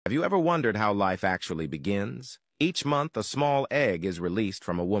Have you ever wondered how life actually begins? Each month, a small egg is released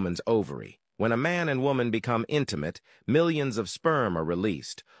from a woman's ovary. When a man and woman become intimate, millions of sperm are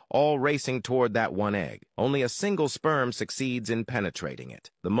released, all racing toward that one egg. Only a single sperm succeeds in penetrating it.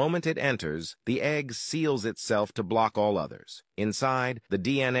 The moment it enters, the egg seals itself to block all others. Inside, the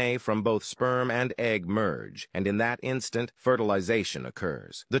DNA from both sperm and egg merge, and in that instant, fertilization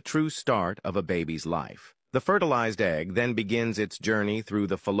occurs, the true start of a baby's life. The fertilized egg then begins its journey through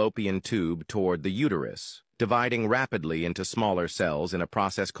the fallopian tube toward the uterus, dividing rapidly into smaller cells in a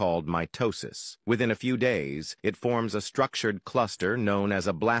process called mitosis. Within a few days, it forms a structured cluster known as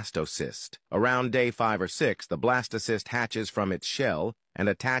a blastocyst. Around day 5 or 6, the blastocyst hatches from its shell and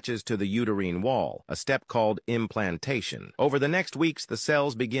attaches to the uterine wall, a step called implantation. Over the next weeks, the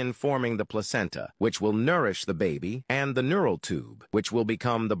cells begin forming the placenta, which will nourish the baby, and the neural tube, which will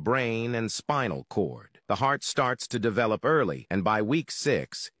become the brain and spinal cord. The heart starts to develop early, and by week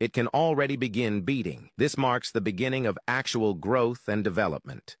 6, it can already begin beating. This marks the beginning of actual growth and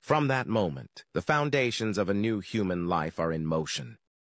development. From that moment, the foundations of a new human life are in motion.